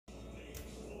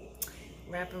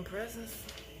Wrapping presents.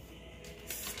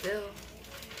 Still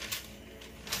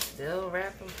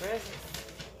wrapping presents.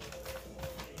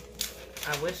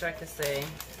 I wish I could say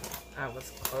I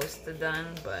was close to done,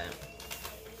 but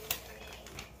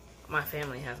my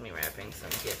family has me wrapping some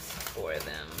gifts for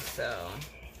them, so,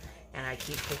 and I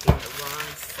keep picking the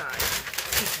wrong side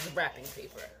pieces of wrapping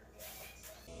paper.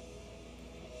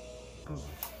 I'm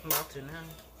about to now.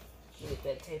 Get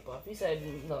that tape off. You said,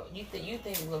 no, you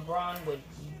think LeBron would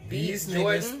beat These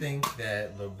Jordan? niggas think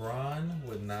that LeBron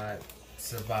would not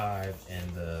survive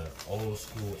in the old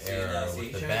school era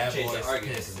with the bad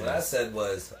boys. What I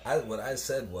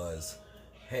said was,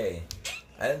 hey,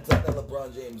 I didn't think that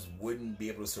LeBron James wouldn't be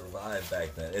able to survive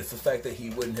back then. It's the fact that he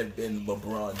wouldn't have been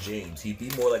LeBron James. He'd be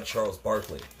more like Charles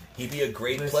Barkley. He'd be a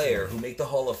great player who make the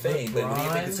Hall of Fame, but would he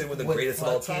be considered one of the greatest of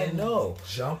all time? No.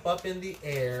 Jump up in the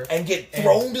air and get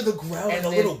thrown to the ground like a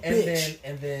little bitch.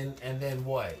 And then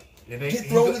what? Get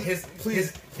thrown.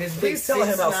 Please tell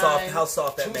him how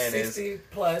soft that man is.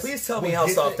 Please tell me how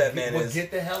soft that man is.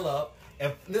 Get the hell up.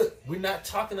 And look, we're not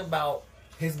talking about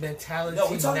his mentality no,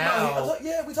 we talking now.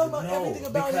 We talking about everything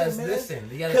about him, man. Listen,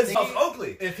 because he's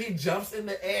Oakley. If he jumps in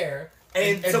the air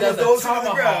and someone throws him to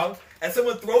the ground, and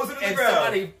someone throws him to the ground,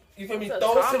 somebody, you feel me,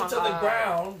 throws him to the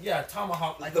ground, yeah,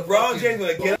 tomahawk. Like LeBron James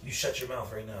gonna get. You shut your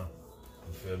mouth right now.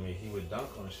 You feel me? He would dunk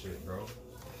on shit, bro.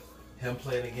 Him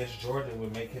playing against Jordan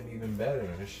would make him even better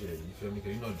and shit. You feel me?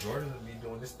 Because you know Jordan would be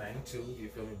doing this thing too. You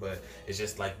feel me? But it's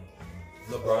just like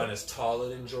LeBron is taller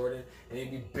than Jordan and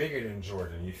he'd be bigger than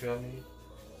Jordan. You feel me?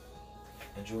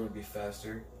 And Jordan would be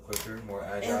faster, quicker, more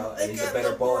agile, and he's a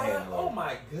better ball handler. Oh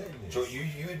my goodness!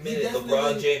 You admitted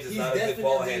LeBron James is not a good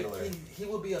ball handler. He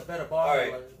will be a better ball handler.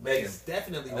 All right, Megan. He's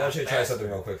definitely. I want you to try something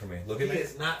real quick for me. Look at me. He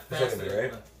is not faster. Look at me,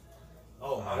 right?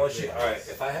 Oh my! I want you. All right,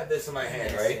 if I have this in my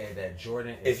hand, right? That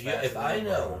Jordan is if I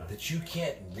know that you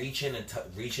can't reach in and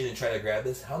try to grab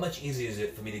this, how much easier is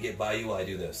it for me to get by you while I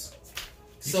do this?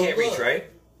 You can't reach, right?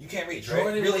 You can't reach, right?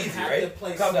 Real easy, right?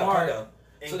 Calm down, calm down.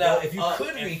 So now, if you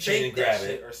could reach in and grab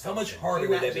it, how much harder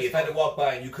would that be if I had to walk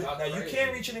by and you could? Now you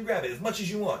can reach in and grab it as much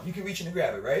as you want. You can reach in and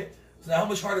grab it, right? So now, how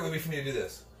much harder would it be for me to do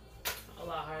this? A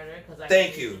lot harder.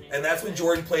 Thank you. And that's when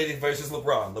Jordan played versus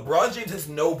LeBron. LeBron James has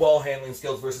no ball handling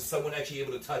skills versus someone actually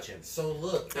able to touch him. So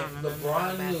look, if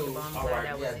LeBron knew, all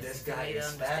right, yeah, this guy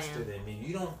is faster than me.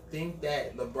 You don't think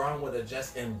that LeBron would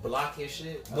adjust and block his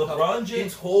shit? LeBron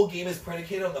James' whole game is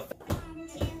predicated on the.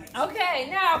 Okay,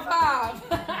 now Pop.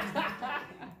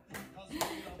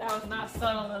 That was not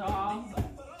subtle at all.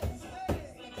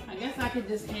 I guess I could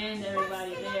just hand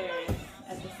everybody theirs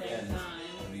at the same time.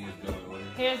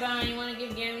 Here's Zion, you want to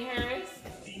give Gammy hers?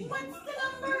 What's the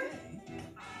number?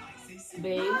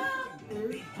 Babe.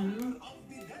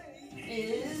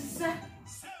 Is Zion.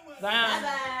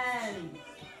 7.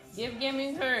 Give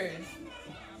Gammy hers.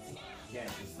 Yeah,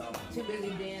 she's Too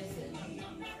busy dancing.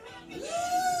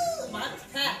 Mine's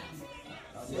cut.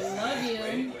 We love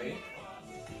you. Wait.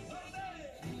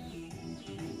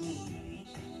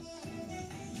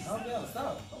 Oh no,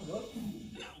 stop. Oh, look.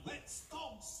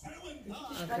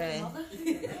 Okay.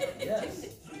 Yes.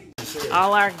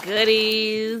 All our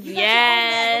goodies.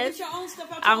 Yes.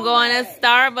 I'm going to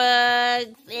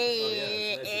Starbucks.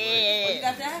 You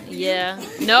got that? Yeah.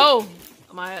 No.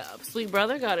 My sweet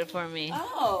brother got it for me.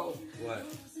 Oh. What?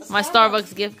 My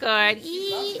Starbucks gift card.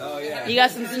 Oh, yeah. You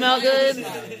got some smell good?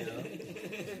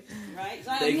 Right?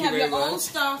 So you have your own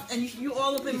stuff and you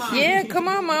all up in mine. Yeah, come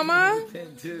on, Mama.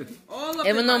 All up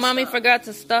Even in though my Mommy stuff. forgot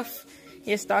to stuff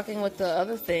your stocking with the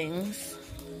other things.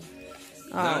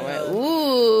 All right.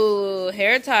 Ooh,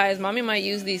 hair ties. Mommy might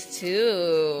use these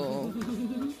too.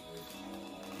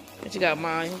 What you got,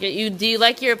 Mom? Do you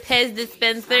like your Pez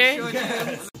dispenser? You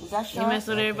mess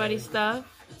with everybody's stuff?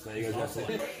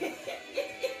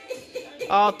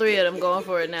 All three of them going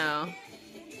for it now.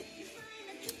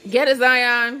 Get it,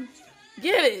 Zion.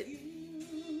 Get it.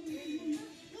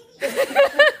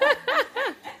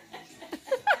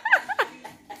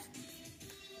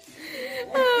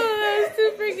 Oh, that's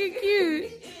too freaking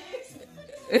cute.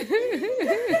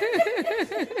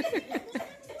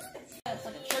 It's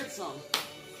like a church song.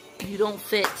 You don't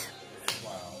fit.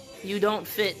 You don't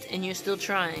fit, and you're still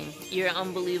trying. You're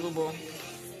unbelievable.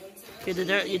 Your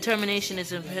determination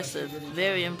is impressive.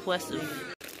 Very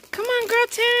impressive. Come on, girl,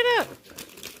 tear it up.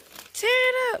 Tear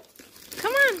it up.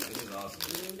 Come on.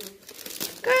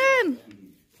 Go ahead.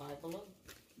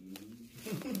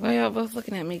 Why y'all both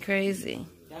looking at me crazy?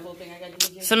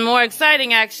 Some more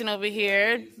exciting action over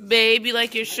here. Babe, you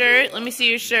like your shirt? Let me see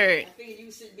your shirt.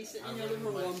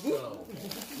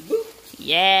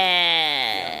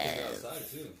 Yes.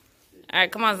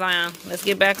 Alright, come on, Zion. Let's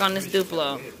get back on this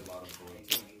Duplo.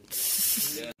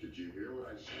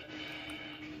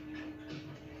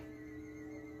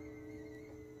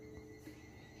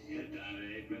 Get down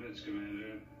to 8 minutes,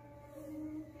 Commander.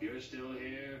 You're still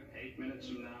here 8 minutes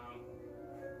from now.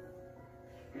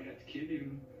 We have to kill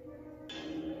you.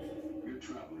 You're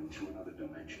traveling to another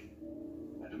dimension.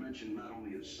 A dimension not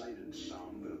only of sight and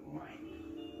sound, but of mind.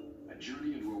 A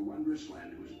journey into a wondrous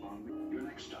land whose boundary. Your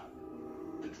next stop,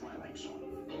 the Twilight Zone.